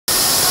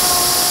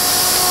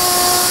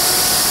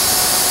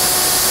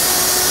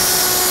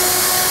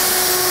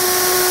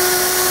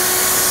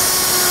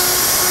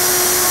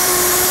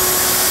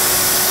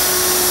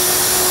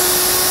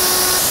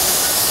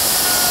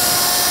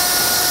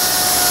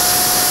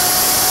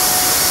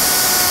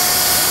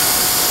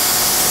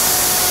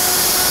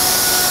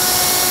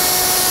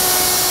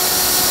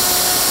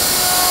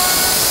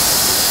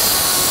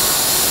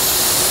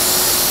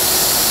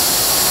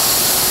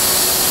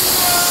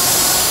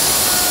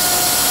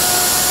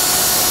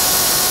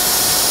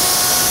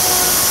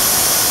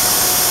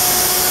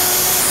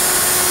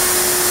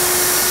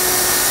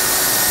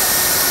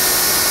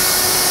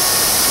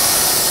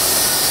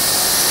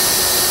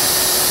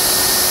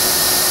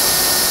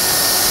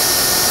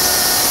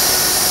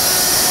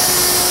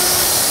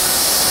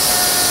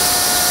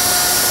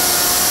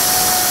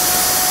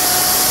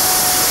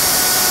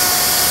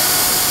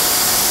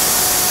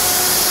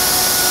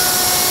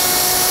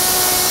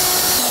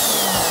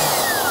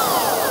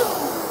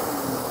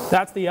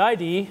That's the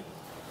ID.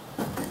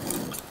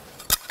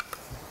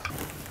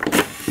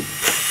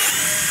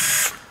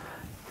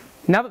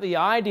 Now that the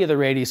ID of the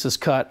radius is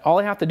cut, all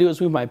I have to do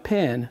is move my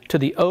pin to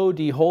the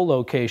OD hole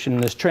location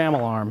in this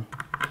trammel arm.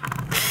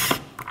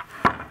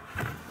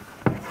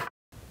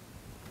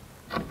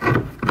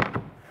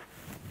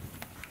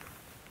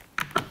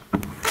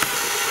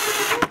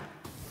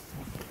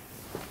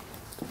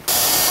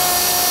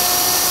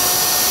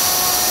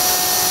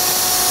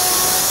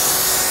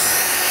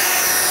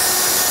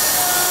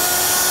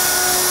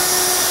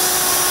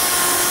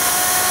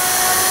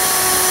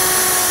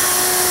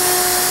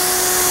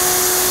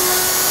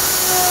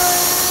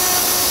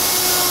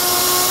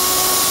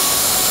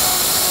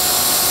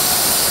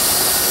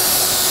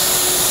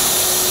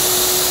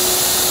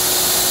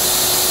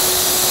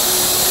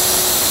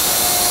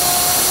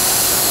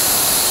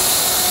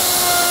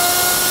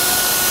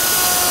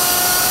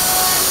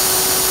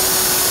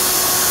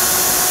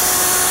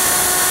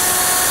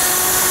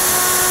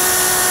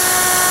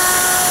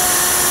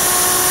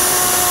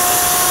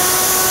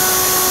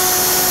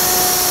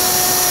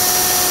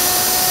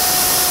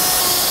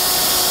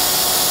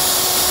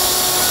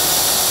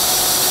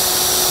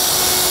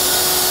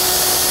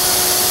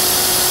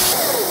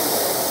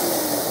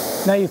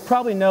 Now you've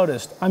probably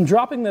noticed, I'm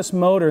dropping this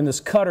motor and this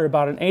cutter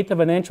about 1/8 of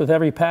an inch with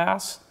every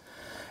pass.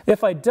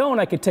 If I don't,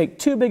 I could take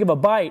too big of a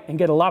bite and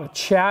get a lot of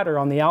chatter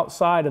on the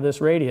outside of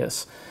this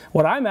radius.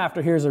 What I'm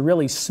after here is a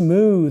really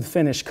smooth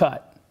finish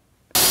cut.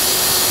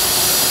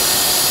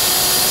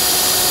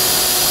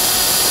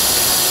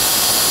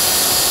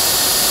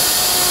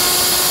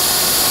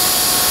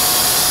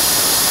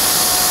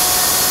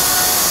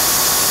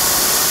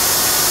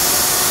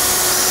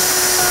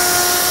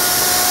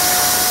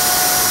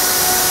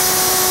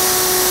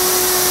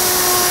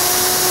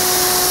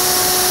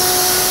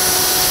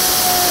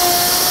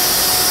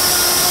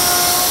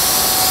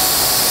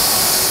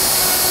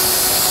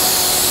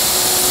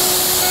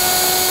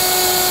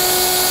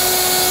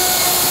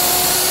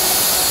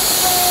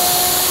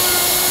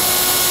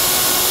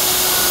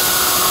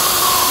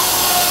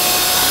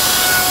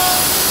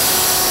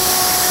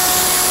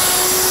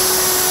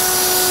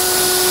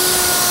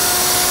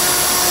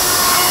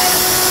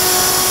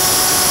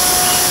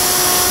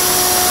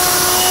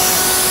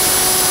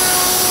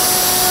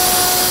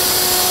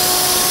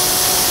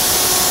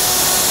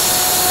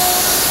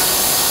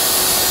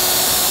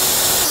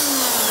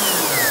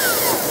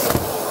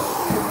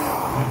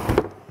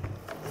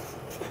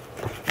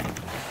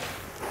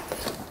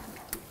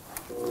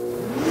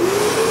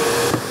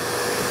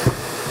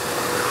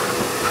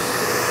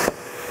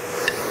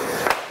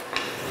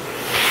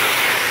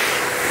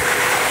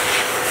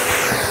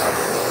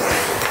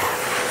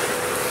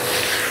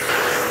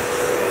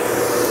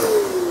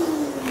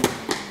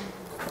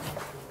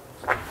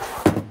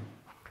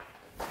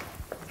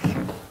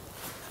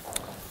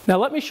 Now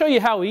let me show you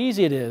how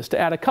easy it is to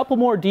add a couple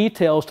more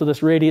details to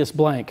this radius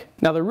blank.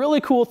 Now the really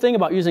cool thing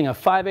about using a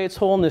 5/8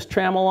 hole in this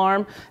trammel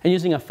arm and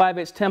using a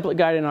 5/8 template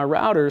guide in our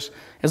routers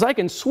is I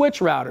can switch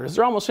routers.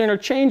 They're almost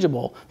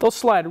interchangeable. They'll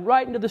slide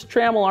right into this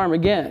trammel arm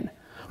again.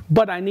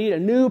 But I need a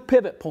new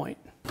pivot point.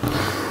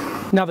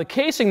 Now the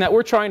casing that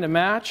we're trying to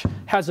match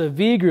has a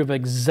V-groove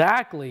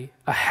exactly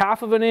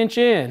 1/2 of an inch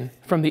in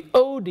from the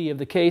OD of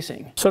the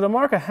casing. So to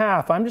mark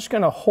 1/2, I'm just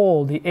going to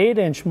hold the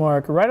 8-inch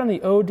mark right on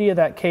the OD of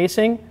that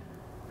casing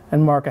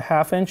and mark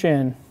 1/2 inch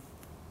in.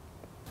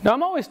 Now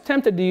I'm always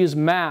tempted to use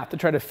math to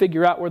try to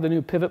figure out where the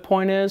new pivot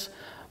point is,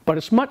 but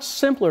it's much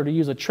simpler to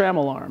use a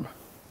trammel arm.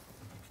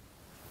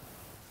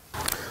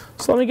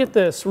 So let me get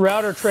this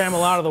router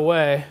trammel out of the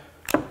way.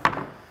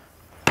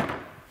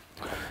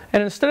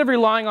 And instead of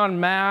relying on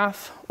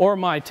math or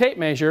my tape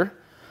measure,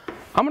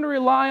 I'm going to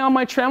rely on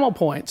my trammel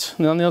points.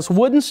 Now, this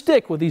wooden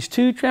stick with these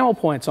 2 trammel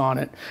points on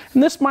it.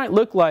 And this might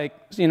look like,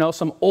 you know,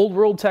 some old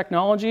world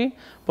technology,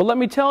 but let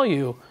me tell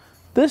you,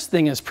 this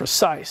thing is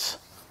precise.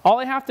 All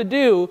I have to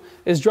do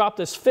is drop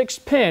this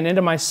fixed pin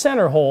into my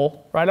center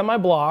hole right on my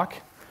block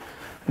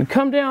and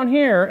come down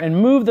here and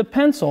move the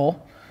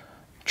pencil,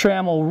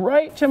 trammel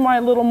right to my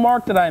little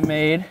mark that I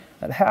made,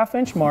 that 1/2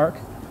 inch mark,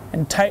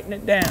 and tighten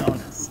it down.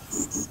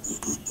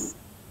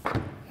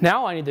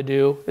 Now all I need to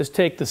do is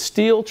take the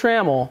steel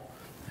trammel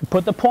and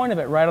put the point of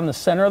it right on the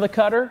center of the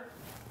cutter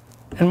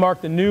and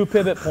mark the new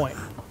pivot point.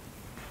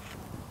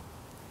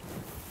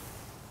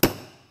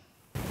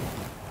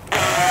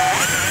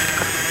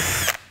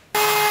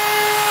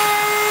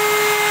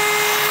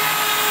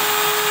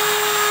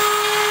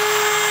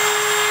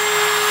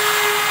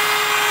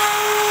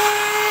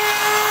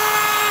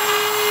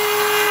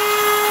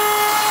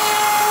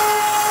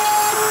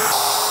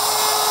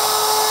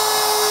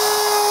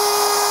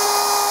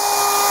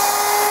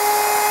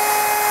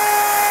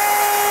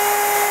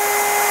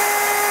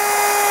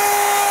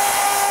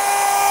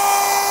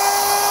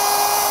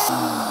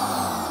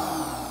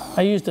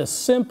 I used a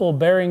simple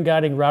bearing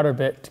guiding router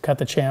bit to cut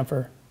the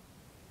chamfer.